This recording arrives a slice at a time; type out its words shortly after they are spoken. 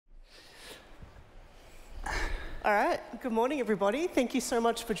All right, good morning, everybody. Thank you so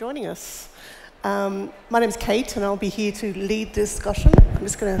much for joining us. My name's Kate, and I'll be here to lead the discussion. I'm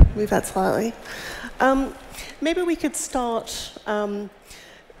just going to move that slightly. Maybe we could start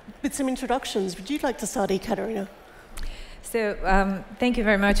with some introductions. Would you like to start, Ekaterina? So, thank you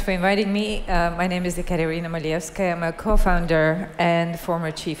very much for inviting me. My name is Ekaterina Malievskaia. I'm a co-founder and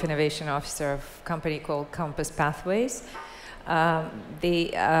former chief innovation officer of a company called Compass Pathways.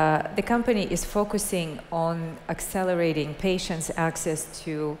 The company is focusing on accelerating patients' access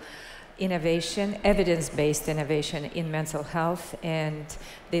to innovation, evidence-based innovation in mental health, and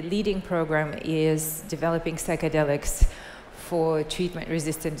the leading program is developing psychedelics for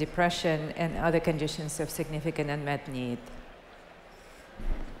treatment-resistant depression and other conditions of significant unmet need.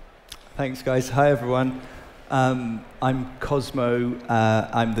 Thanks, guys. Hi, everyone. I'm Cosmo.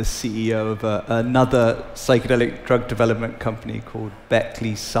 I'm the CEO of another psychedelic drug development company called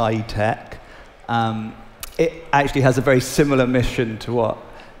Beckley Psytech. It actually has a very similar mission to what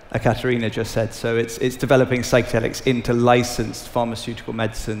Ekaterina just said. So it's developing psychedelics into licensed pharmaceutical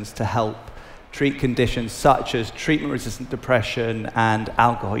medicines to help treat conditions such as treatment-resistant depression and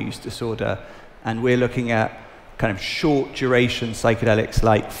alcohol use disorder. And we're looking at kind of short-duration psychedelics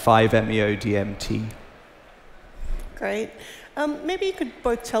like 5-MeO-DMT. Great. Maybe you could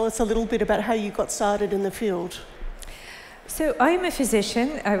both tell us a little bit about how you got started in the field. So I'm a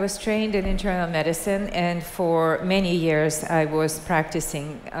physician. I was trained in internal medicine, and for many years I was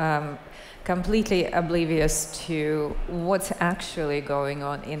practicing completely oblivious to what's actually going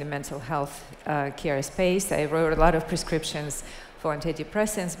on in the mental health care space. I wrote a lot of prescriptions for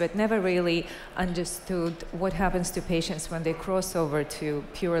antidepressants, but never really understood what happens to patients when they cross over to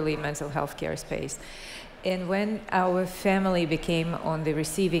purely mental health care space. And when our family became on the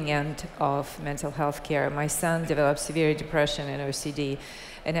receiving end of mental health care, my son developed severe depression and OCD,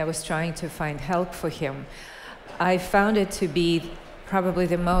 and I was trying to find help for him. I found it to be probably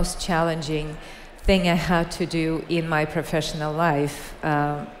the most challenging thing I had to do in my professional life,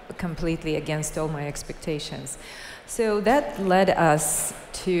 completely against all my expectations. So that led us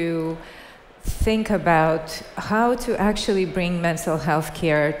to think about how to actually bring mental health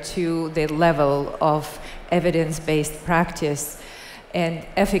care to the level of evidence-based practice and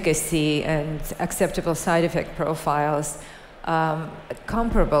efficacy and acceptable side effect profiles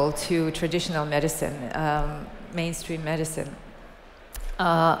comparable to traditional medicine, mainstream medicine.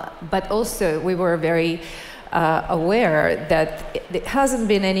 But also we were very aware that there hasn't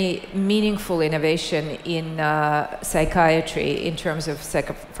been any meaningful innovation in psychiatry in terms of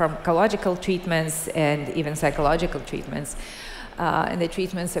pharmacological treatments and even psychological treatments. And the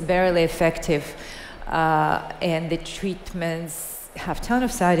treatments are barely effective, and the treatments have a ton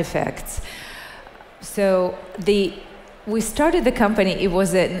of side effects. So we started the company, it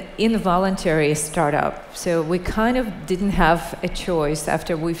was an involuntary startup. So we kind of didn't have a choice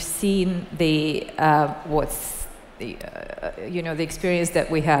after we've seen the experience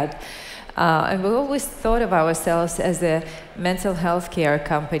that we had. And we always thought of ourselves as a mental health care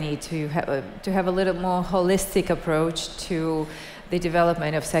company to have a little more holistic approach to the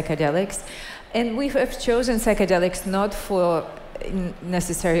development of psychedelics. And we have chosen psychedelics not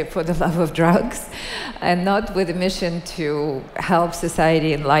necessarily for the love of drugs, and not with a mission to help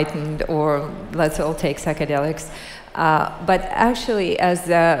society enlightened or let's all take psychedelics, but actually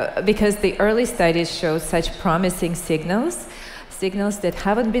because the early studies show such promising signals that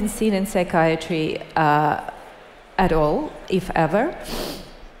haven't been seen in psychiatry at all, if ever.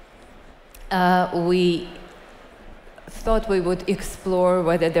 We thought we would explore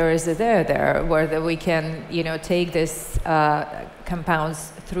whether there is a there, whether we can, take this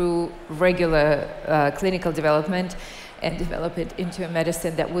compounds through regular clinical development and develop it into a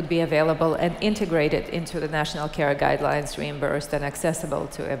medicine that would be available and integrated into the national care guidelines, reimbursed and accessible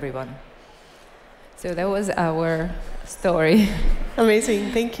to everyone. So that was our story.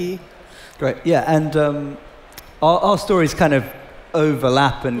 Amazing, thank you. Great, yeah, and our stories kind of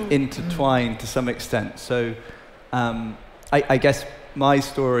overlap and intertwine to some extent. So I guess my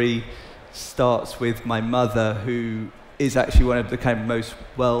story starts with my mother, who is actually one of the kind of most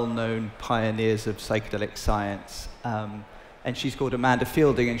well-known pioneers of psychedelic science. And she's called Amanda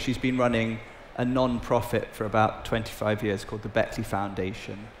Feilding, and she's been running a non-profit for about 25 years called the Beckley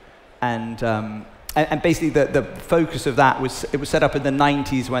Foundation. And basically the focus of that was, it was set up in the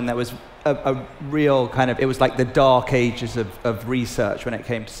 90s when there was a real kind of, it was like the dark ages of research when it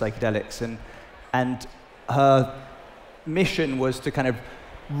came to psychedelics. And her mission was to kind of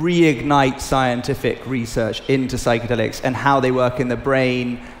reignite scientific research into psychedelics and how they work in the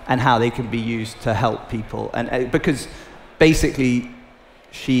brain and how they can be used to help people. And because basically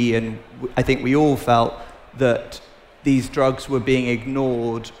she and I think we all felt that these drugs were being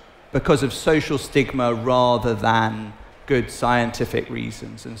ignored because of social stigma rather than good scientific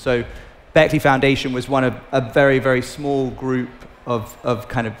reasons. And so Beckley Foundation was one of a very, very small group of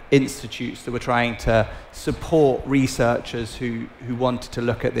kind of institutes that were trying to support researchers who wanted to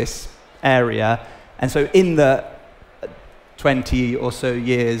look at this area. And so in the 20 or so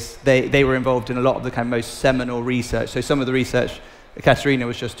years, they were involved in a lot of the kind of most seminal research. So some of the research Ekaterina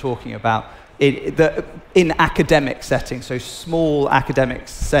was just talking about in academic settings, so small academic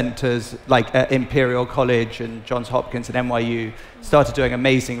centers like Imperial College and Johns Hopkins and NYU started doing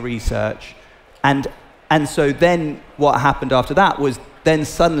amazing research. And so then what happened after that was then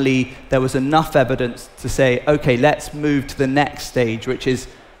suddenly there was enough evidence to say, okay, let's move to the next stage, which is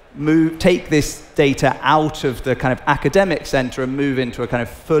take this data out of the kind of academic center and move into a kind of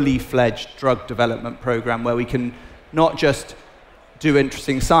fully fledged drug development program where we can not just do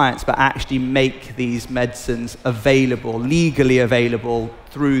interesting science, but actually make these medicines available, legally available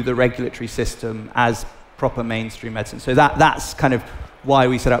through the regulatory system as proper mainstream medicine. So that's kind of why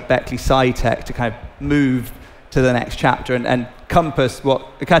we set up Beckley Psytech to kind of move to the next chapter and compass what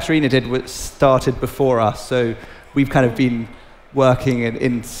Ekaterina did was started before us. So we've kind of been working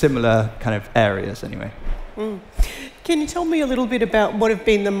in similar kind of areas anyway. Mm. Can you tell me a little bit about what have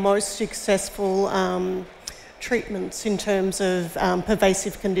been the most successful treatments in terms of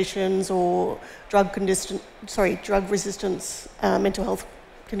pervasive conditions or drug resistance mental health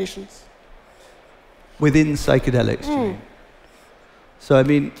conditions? Within psychedelics, do you mean? So I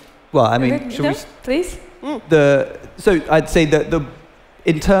mean, should we? Please. So I'd say that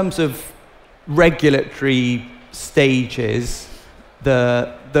in terms of regulatory stages,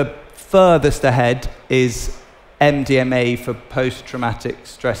 the furthest ahead is MDMA for post-traumatic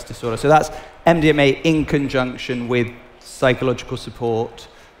stress disorder. So that's MDMA in conjunction with psychological support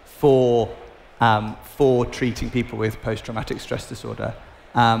for treating people with post-traumatic stress disorder.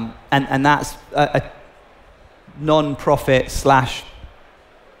 And that's a non-profit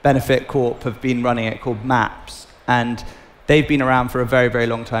 / benefit corp have been running it called MAPS. And they've been around for a very, very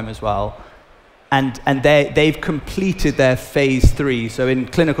long time as well. And they've completed their phase 3. So in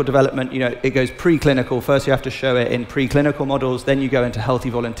clinical development, it goes preclinical. First you have to show it in preclinical models, then you go into healthy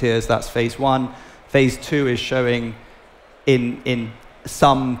volunteers, that's phase 1. Phase 2 is showing in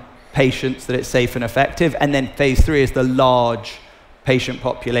some patients that it's safe and effective, and then phase 3 is the large patient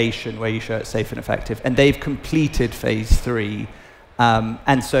population where you show it's safe and effective. And they've completed phase 3,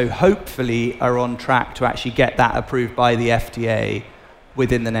 and so hopefully are on track to actually get that approved by the FDA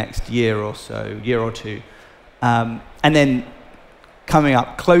within the next year or so, year or two. And then coming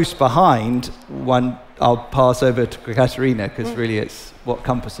up close behind, one I'll pass over to Ekaterina, because really it's what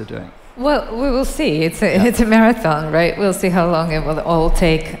Compass are doing. Well, we will see. It's a marathon, right? We'll see how long it will all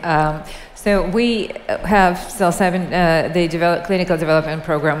take. So we have psilocybin, the clinical development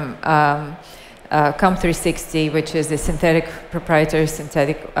program, COM360, which is a proprietary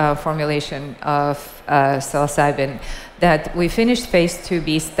synthetic formulation of psilocybin that we finished phase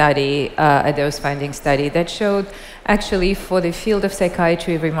 2b study, a dose-finding study that showed actually for the field of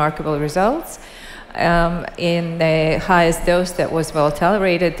psychiatry remarkable results. In the highest dose that was well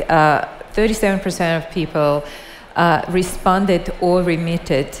tolerated, 37% of people responded or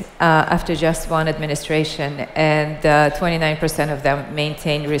remitted after just one administration, and 29% of them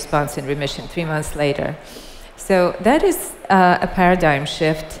maintained response and remission 3 months later. So that is a paradigm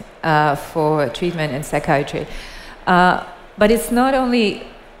shift for treatment in psychiatry. But it's not only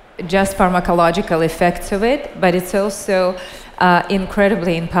just pharmacological effects of it, but it's also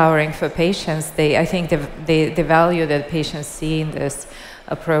incredibly empowering for patients. I think the value that patients see in this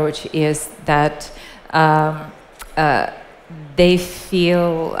approach is that they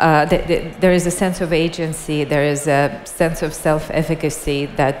feel that there is a sense of agency, there is a sense of self-efficacy,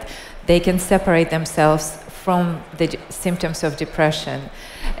 that they can separate themselves from the symptoms of depression.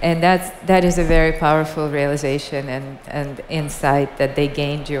 And that is a very powerful realization and insight that they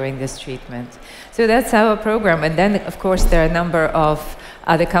gain during this treatment. So that's our program. And then, of course, there are a number of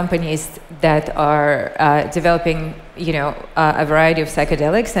other companies that are developing, a variety of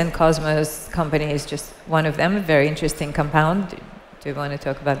psychedelics, and Cosmo's company is just one of them, a very interesting compound. Do you want to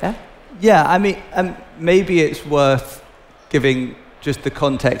talk about that? Yeah, I mean, maybe it's worth giving just the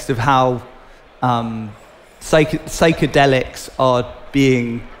context of how psychedelics are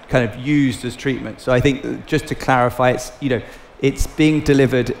being kind of used as treatment. So I think just to clarify, it's being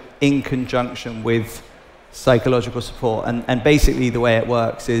delivered in conjunction with psychological support. And basically the way it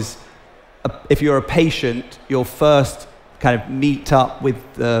works is if you're a patient, you'll first kind of meet up with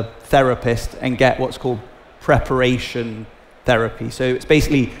the therapist and get what's called preparation therapy. So it's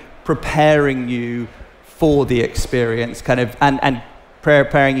basically preparing you for the experience, kind of, and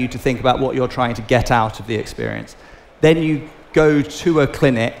preparing you to think about what you're trying to get out of the experience. Then you go to a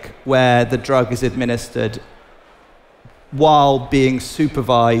clinic where the drug is administered while being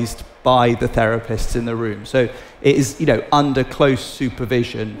supervised by the therapists in the room. So it is, under close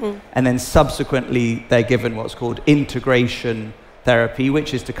supervision, and then subsequently they're given what's called integration therapy,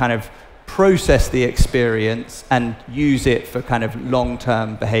 which is to kind of process the experience and use it for kind of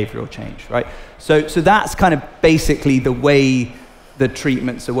long-term behavioral change, right? So that's kind of basically the way the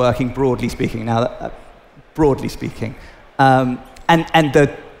treatments are working, broadly speaking. Now, broadly speaking. And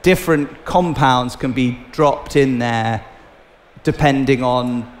the different compounds can be dropped in there depending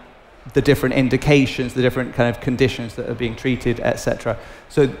on the different indications, the different kind of conditions that are being treated, etc.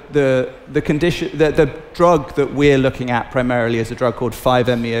 So the drug that we're looking at primarily is a drug called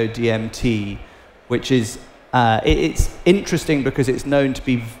 5-MeO-DMT, which is it's interesting because it's known to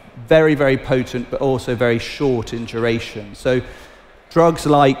be very, very potent, but also very short in duration. So drugs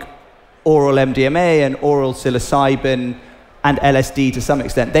like oral MDMA and oral psilocybin and LSD to some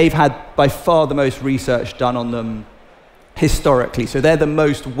extent, they've had by far the most research done on them historically. So they're the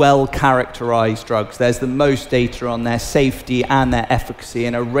most well-characterized drugs. There's the most data on their safety and their efficacy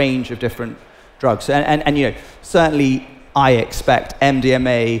in a range of different drugs. And certainly I expect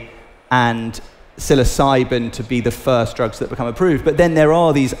MDMA and psilocybin to be the first drugs that become approved. But then there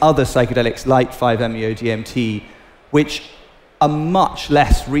are these other psychedelics like 5-MeO-DMT, which are much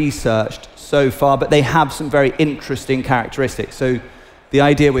less researched so far, but they have some very interesting characteristics. So the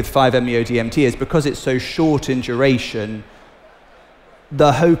idea with 5-MeO-DMT is because it's so short in duration,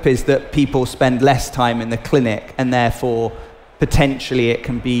 the hope is that people spend less time in the clinic, and therefore potentially it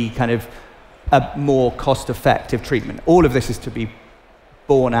can be kind of a more cost-effective treatment. All of this is to be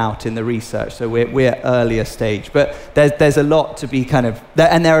borne out in the research, so we're earlier stage. But there's a lot to be kind of,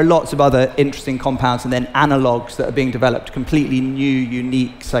 and there are lots of other interesting compounds and then analogues that are being developed, completely new,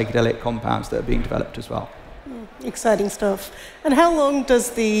 unique psychedelic compounds that are being developed as well. Exciting stuff. And how long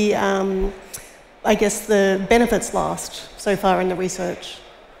does the, the benefits last so far in the research?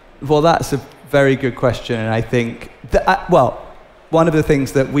 Well, that's a very good question, and I think, one of the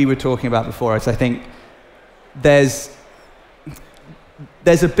things that we were talking about before is I think there's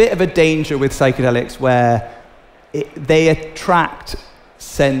a bit of a danger with psychedelics where they attract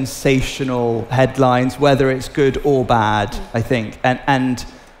sensational headlines, whether it's good or bad, I think. And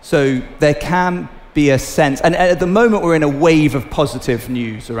so there can be a sense, and at the moment we're in a wave of positive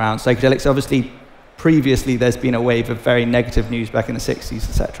news around psychedelics. Obviously, previously there's been a wave of very negative news back in the 60s,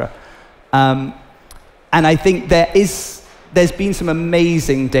 etc. And I think there's been some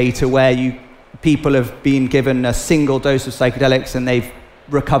amazing data where people have been given a single dose of psychedelics and they've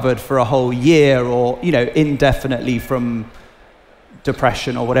recovered for a whole year or indefinitely from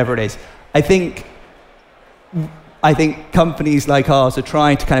depression or whatever it is. I think companies like ours are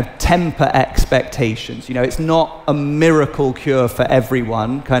trying to kind of temper expectations. It's not a miracle cure for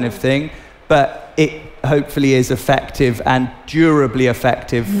everyone kind of thing, but it hopefully is effective and durably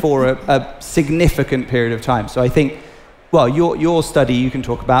effective for a significant period of time. So I think, well, your study you can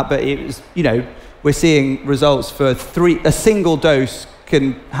talk about, but it was, we're seeing results for a single dose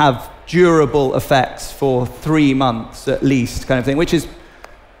can have durable effects for 3 months at least, kind of thing, which is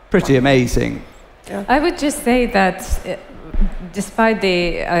pretty amazing. Yeah. I would just say that despite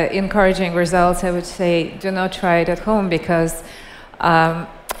the encouraging results, I would say do not try it at home because I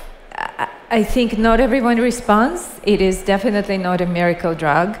think not everyone responds. It is definitely not a miracle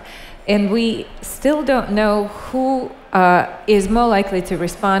drug. And we still don't know who is more likely to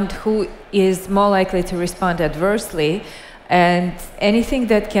respond, who is more likely to respond adversely. And anything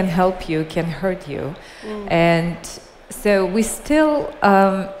that can help you can hurt you. And so we still...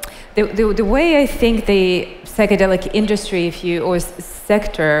 The way I think the psychedelic industry,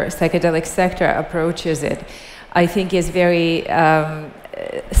 psychedelic sector approaches it, I think is very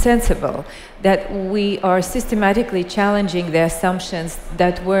sensible. That we are systematically challenging the assumptions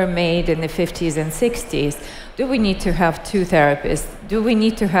that were made in the 50s and 60s. Do we need to have 2 therapists? Do we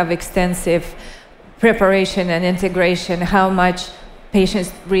need to have extensive preparation and integration? How much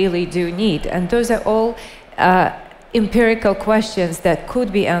patients really do need? And those are all empirical questions that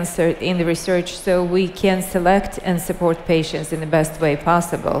could be answered in the research so we can select and support patients in the best way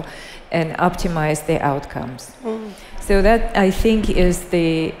possible and optimize the outcomes. So that, I think, is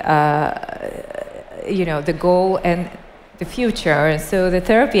the goal and the future. And so the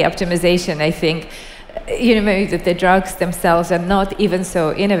therapy optimization, I think, maybe that the drugs themselves are not even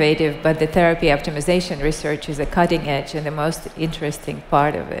so innovative, but the therapy optimization research is a cutting edge and the most interesting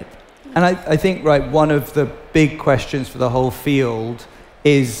part of it. And I think, one of the big questions for the whole field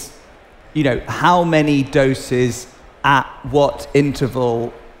is how many doses at what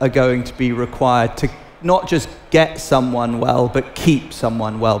interval are going to be required to not just get someone well, but keep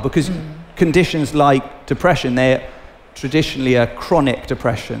someone well. Because conditions like depression, they're traditionally a chronic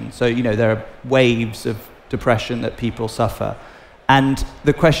depression. So, there are waves of depression that people suffer. And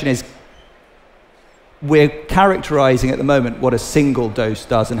the question is, we're characterizing at the moment what a single dose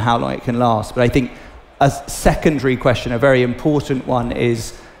does and how long it can last. But I think a secondary question, a very important one,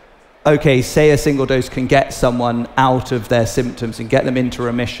 is, okay, say a single dose can get someone out of their symptoms and get them into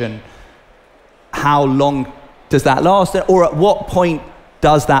remission. How long does that last? Or at what point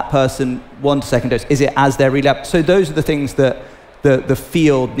does that person want a second dose? Is it as they're relapsed? So those are the things that the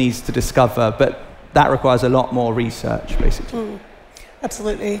field needs to discover, but that requires a lot more research, basically.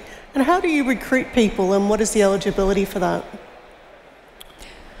 Absolutely. And how do you recruit people, and what is the eligibility for that?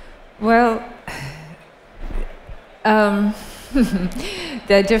 Well, there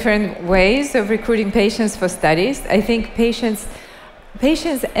are different ways of recruiting patients for studies. I think patients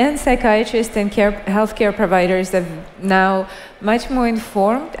and psychiatrists and healthcare providers are now much more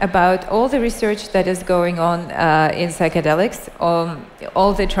informed about all the research that is going on in psychedelics,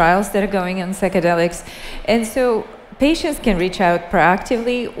 all the trials that are going on in psychedelics. And so patients can reach out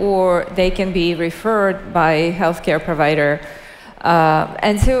proactively, or they can be referred by a healthcare provider.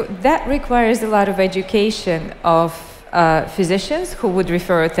 And so that requires a lot of education of physicians who would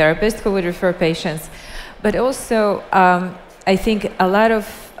refer therapists, who would refer patients. But also, I think a lot of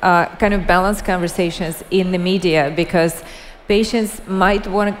kind of balanced conversations in the media, because patients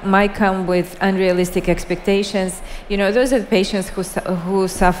might come with unrealistic expectations. Those are the patients who are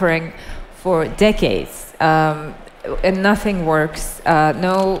suffering for decades. And nothing works,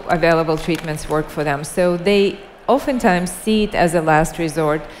 no available treatments work for them. So they oftentimes see it as a last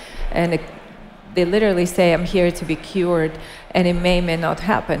resort, and they literally say, I'm here to be cured, and it may not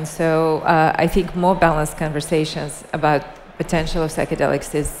happen. So I think more balanced conversations about potential of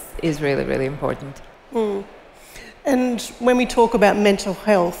psychedelics is really, really important. And when we talk about mental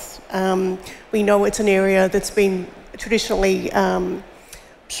health, we know it's an area that's been traditionally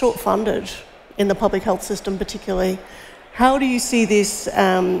short-funded in the public health system particularly. How do you see this,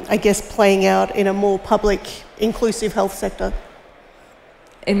 I guess, playing out in a more public, inclusive health sector?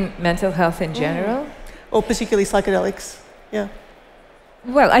 In mental health in general? Or particularly psychedelics, yeah.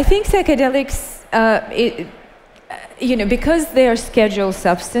 Well, I think psychedelics, because they are scheduled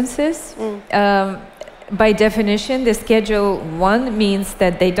substances, by definition, the Schedule 1 means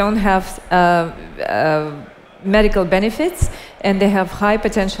that they don't have medical benefits, and they have high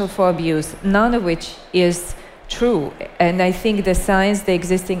potential for abuse, none of which is true. And I think the science, the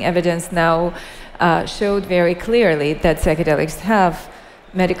existing evidence now showed very clearly that psychedelics have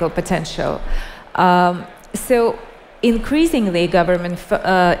medical potential. So increasingly, government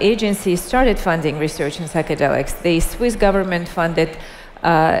agencies started funding research in psychedelics. The Swiss government funded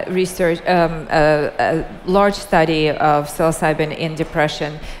research, a large study of psilocybin in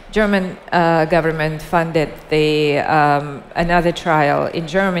depression. German government funded another trial in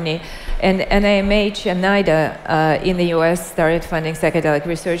Germany, and NIMH and NIDA in the US started funding psychedelic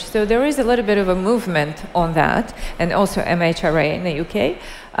research. So there is a little bit of a movement on that, and also MHRA in the UK,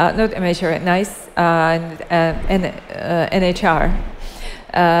 not MHRA, NICE, and NHR.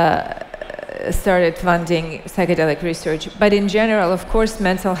 Started funding psychedelic research. But in general, of course,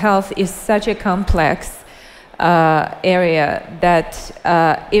 mental health is such a complex area that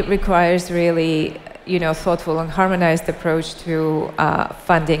it requires really, thoughtful and harmonized approach to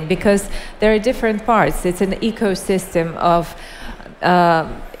funding, because there are different parts. It's an ecosystem of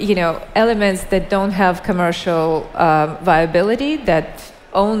elements that don't have commercial viability, that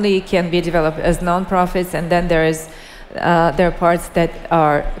only can be developed as nonprofits, and then there are parts that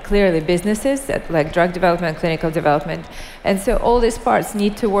are clearly businesses, like drug development, clinical development. And so all these parts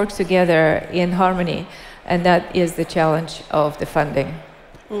need to work together in harmony, and that is the challenge of the funding.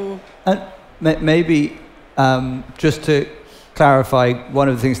 And maybe just to clarify, one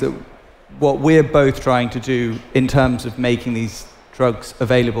of the things that what we're both trying to do in terms of making these drugs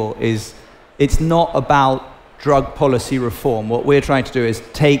available is, it's not about drug policy reform. What we're trying to do is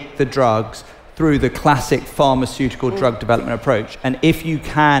take the drugs through the classic pharmaceutical drug development approach. And if you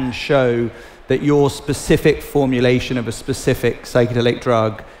can show that your specific formulation of a specific psychedelic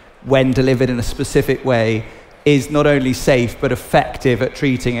drug, when delivered in a specific way, is not only safe but effective at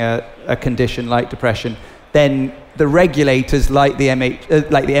treating a condition like depression, then the regulators like the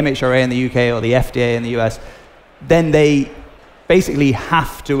MHRA in the UK or the FDA in the US, then they basically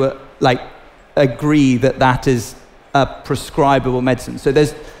have to agree that that is a prescribable medicine. So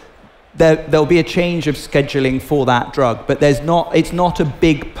there'll be a change of scheduling for that drug, but it's not a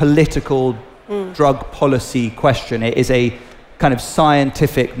big political drug policy question. It is a kind of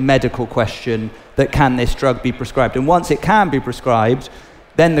scientific medical question that can this drug be prescribed? And once it can be prescribed,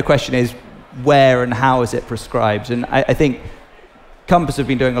 then the question is where and how is it prescribed? And I think Compass have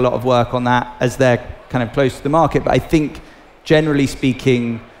been doing a lot of work on that as they're kind of close to the market, but I think generally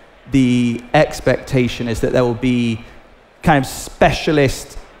speaking, the expectation is that there will be kind of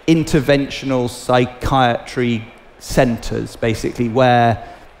specialist interventional psychiatry centers, basically, where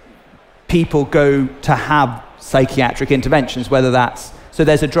people go to have psychiatric interventions, whether that's, so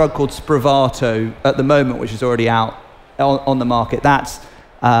there's a drug called Spravato at the moment, which is already out on the market. That's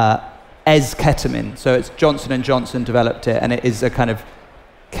esketamine. So it's Johnson & Johnson developed it, and it is a kind of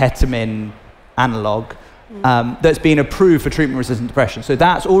ketamine analog that's been approved for treatment-resistant depression. So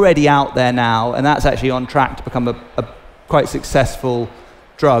that's already out there now, and that's actually on track to become a quite successful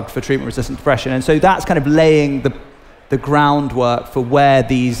drug for treatment-resistant depression. And so that's kind of laying the groundwork for where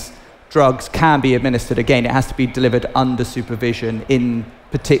these drugs can be administered. Again, it has to be delivered under supervision in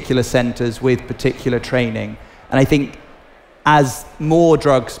particular centers with particular training. And I think as more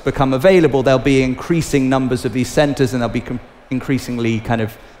drugs become available, there'll be increasing numbers of these centers, and they'll be increasingly kind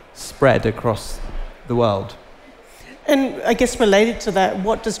of spread across the world. And I guess related to that,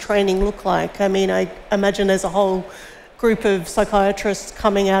 what does training look like? I mean, I imagine there's a whole group of psychiatrists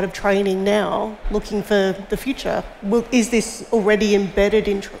coming out of training now looking for the future. Is this already embedded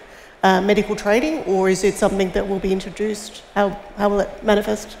in medical training, or is it something that will be introduced? How will it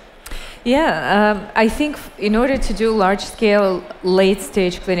manifest? Yeah, I think in order to do large-scale,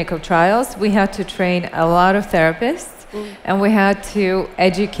 late-stage clinical trials, we had to train a lot of therapists, and we had to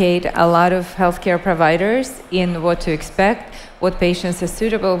educate a lot of healthcare providers in what to expect, what patients are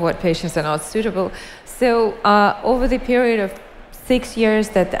suitable, what patients are not suitable. So over the period of 6 years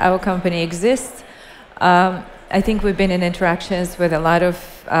that our company exists, I think we've been in interactions with a lot of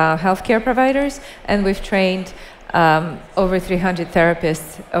healthcare providers, and we've trained over 300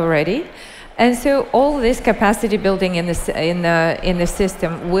 therapists already. And so all this capacity building in the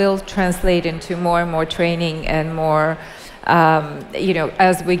system will translate into more and more training and more,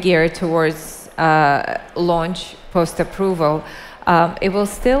 as we gear towards launch post-approval. It will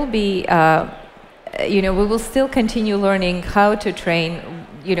still be, we will still continue learning how to train,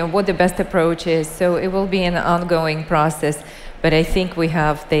 what the best approach is. So it will be an ongoing process, but I think we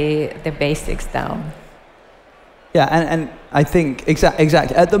have the basics down. Yeah, and I think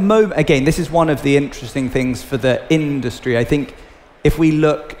exactly. At the moment, again, this is one of the interesting things for the industry. I think if we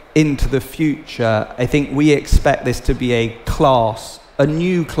look into the future, I think we expect this to be a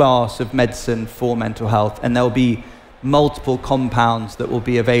new class of medicine for mental health, and there will be multiple compounds that will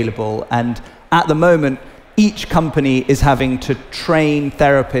be available. And at the moment, each company is having to train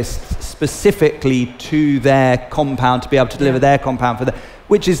therapists specifically to their compound to be able to deliver their compound for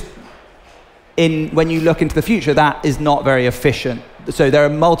which is, when you look into the future, that is not very efficient. So there are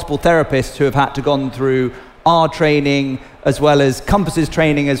multiple therapists who have had to gone through our training, as well as Compass's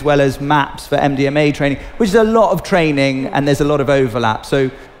training, as well as MAPS for MDMA training, which is a lot of training, and there's a lot of overlap.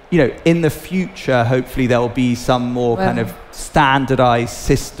 So, in the future, hopefully there will be some more kind of standardized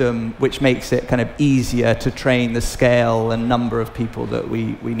system, which makes it kind of easier to train the scale and number of people that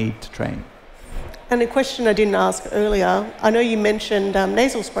we need to train. And a question I didn't ask earlier, I know you mentioned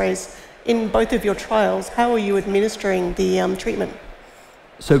nasal sprays. In both of your trials, how are you administering the treatment?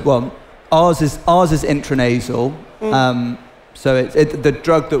 So, well, ours is intranasal. So the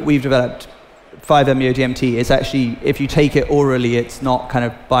drug that we've developed, 5-MeO-DMT, is actually, if you take it orally, it's not kind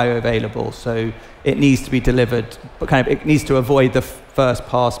of bioavailable. So it needs to be delivered, but it needs to avoid the first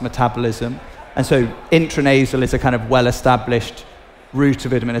pass metabolism. And so intranasal is a kind of well-established route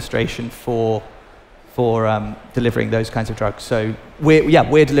of administration for delivering those kinds of drugs. So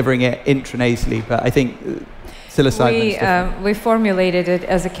we're delivering it intranasally, but I think psilocybin. We formulated it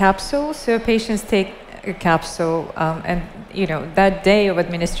as a capsule, so patients take a capsule, and that day of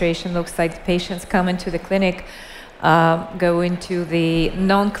administration looks like patients come into the clinic, go into the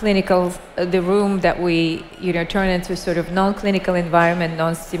non-clinical, the room that we turn into sort of non-clinical environment,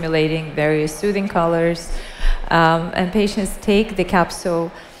 non-stimulating, various soothing colors, and patients take the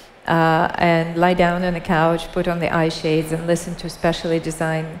capsule. And lie down on the couch, put on the eye shades, and listen to specially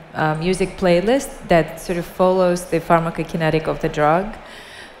designed music playlist that sort of follows the pharmacokinetic of the drug.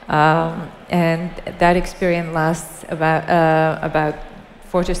 And that experience lasts about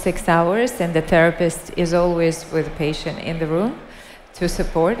 4 to 6 hours, and the therapist is always with the patient in the room to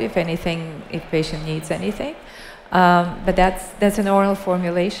support if patient needs anything. But that's an oral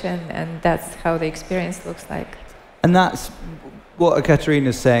formulation, and that's how the experience looks like. And that's what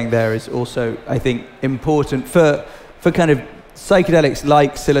Ekaterina's saying there is also, I think, important for kind of psychedelics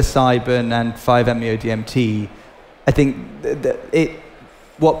like psilocybin and 5-MeO-DMT. I think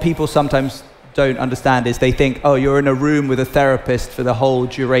what people sometimes don't understand is they think, oh, you're in a room with a therapist for the whole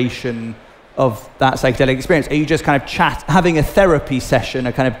duration of that psychedelic experience. Are you just kind of having a therapy session,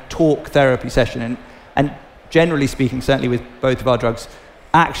 a kind of talk therapy session? And generally speaking, certainly with both of our drugs,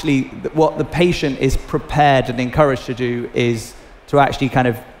 actually what the patient is prepared and encouraged to do is to actually kind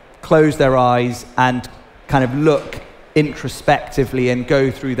of close their eyes and kind of look introspectively and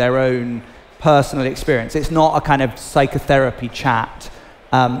go through their own personal experience. It's not a kind of psychotherapy chat.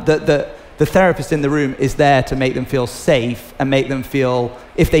 The therapist in the room is there to make them feel safe and make them feel,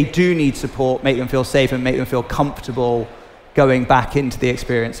 if they do need support, make them feel safe and make them feel comfortable going back into the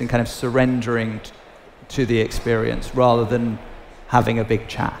experience and kind of surrendering to the experience rather than having a big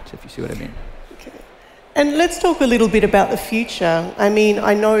chat, if you see what I mean. Okay. And let's talk a little bit about the future. I mean,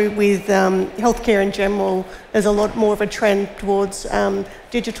 I know with healthcare in general, there's a lot more of a trend towards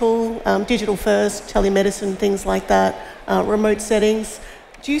digital first, telemedicine, things like that, remote settings.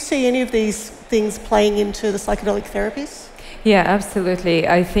 Do you see any of these things playing into the psychedelic therapies? Yeah, absolutely.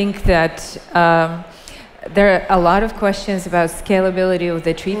 I think that there are a lot of questions about scalability of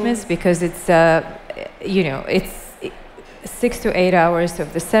the treatments because it's, it's 6 to 8 hours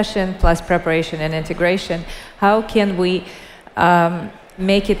of the session plus preparation and integration. How can we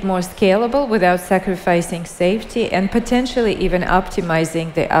make it more scalable without sacrificing safety and potentially even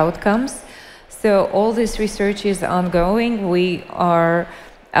optimizing the outcomes? So all this research is ongoing. We are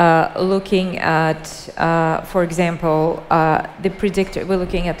looking at, for example, the predictor. We're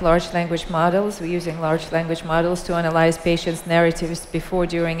looking at large language models. We're using large language models to analyze patients' narratives before,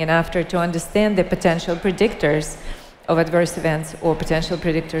 during, and after to understand the potential predictors of adverse events or potential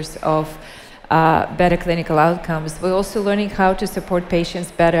predictors of better clinical outcomes. We're also learning how to support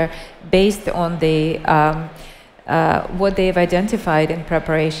patients better based on the what they've identified in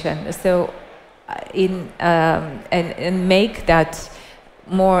preparation. So, and make that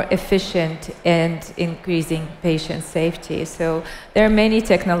more efficient and increasing patient safety. So there are many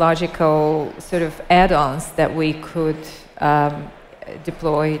technological sort of add-ons that we could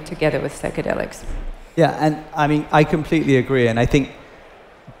deploy together with psychedelics. Yeah, and I mean, I completely agree. And I think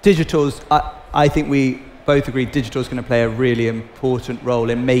digital's, I think we both agree digital is going to play a really important role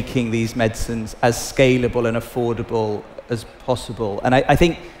in making these medicines as scalable and affordable as possible. And I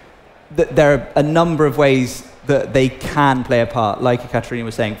think that there are a number of ways that they can play a part, like Ekaterina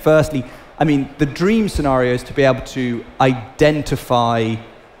was saying. Firstly, I mean, the dream scenario is to be able to identify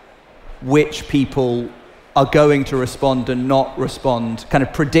which people are going to respond and not respond kind of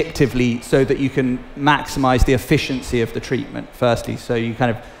predictively so that you can maximize the efficiency of the treatment, firstly. So you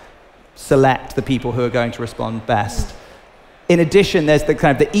kind of select the people who are going to respond best. In addition, there's the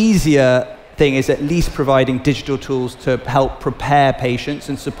kind of the easier thing is at least providing digital tools to help prepare patients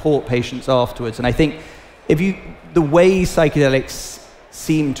and support patients afterwards. And I think the way psychedelics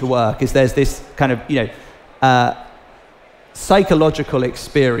seem to work is there's this kind of, psychological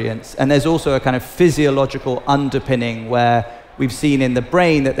experience, and there's also a kind of physiological underpinning where we've seen in the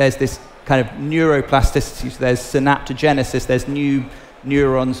brain that there's this kind of neuroplasticity, so there's synaptogenesis, there's new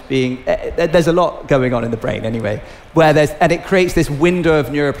neurons being, there's a lot going on in the brain anyway, and it creates this window of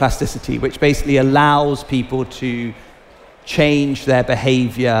neuroplasticity which basically allows people to change their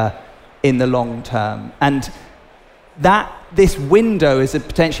behavior in the long term. And this window is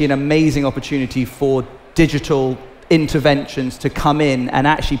potentially an amazing opportunity for digital interventions to come in and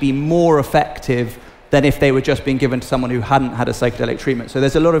actually be more effective than if they were just being given to someone who hadn't had a psychedelic treatment. So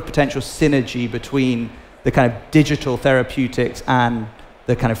there's a lot of potential synergy between the kind of digital therapeutics and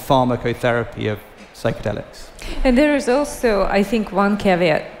the kind of pharmacotherapy of psychedelics. And there is also, I think, one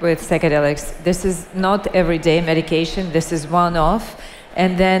caveat with psychedelics. This is not everyday medication. This is one-off.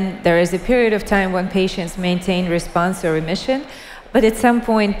 And then there is a period of time when patients maintain response or remission. But at some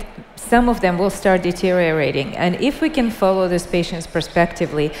point, some of them will start deteriorating. And if we can follow these patients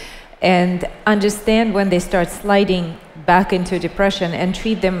prospectively and understand when they start sliding back into depression and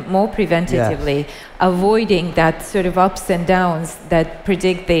treat them more preventatively, avoiding that sort of ups and downs that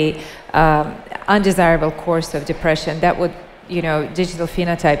predict the undesirable course of depression, that would, digital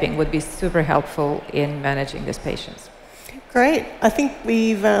phenotyping would be super helpful in managing these patients. Great. I think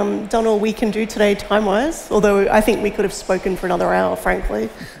we've done all we can do today time-wise, although I think we could have spoken for another hour, frankly.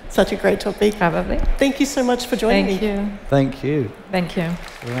 Such a great topic. Probably. Thank you so much for joining me. Thank you. Thank you.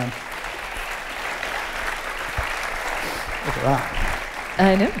 Yeah. Look at that.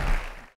 I know.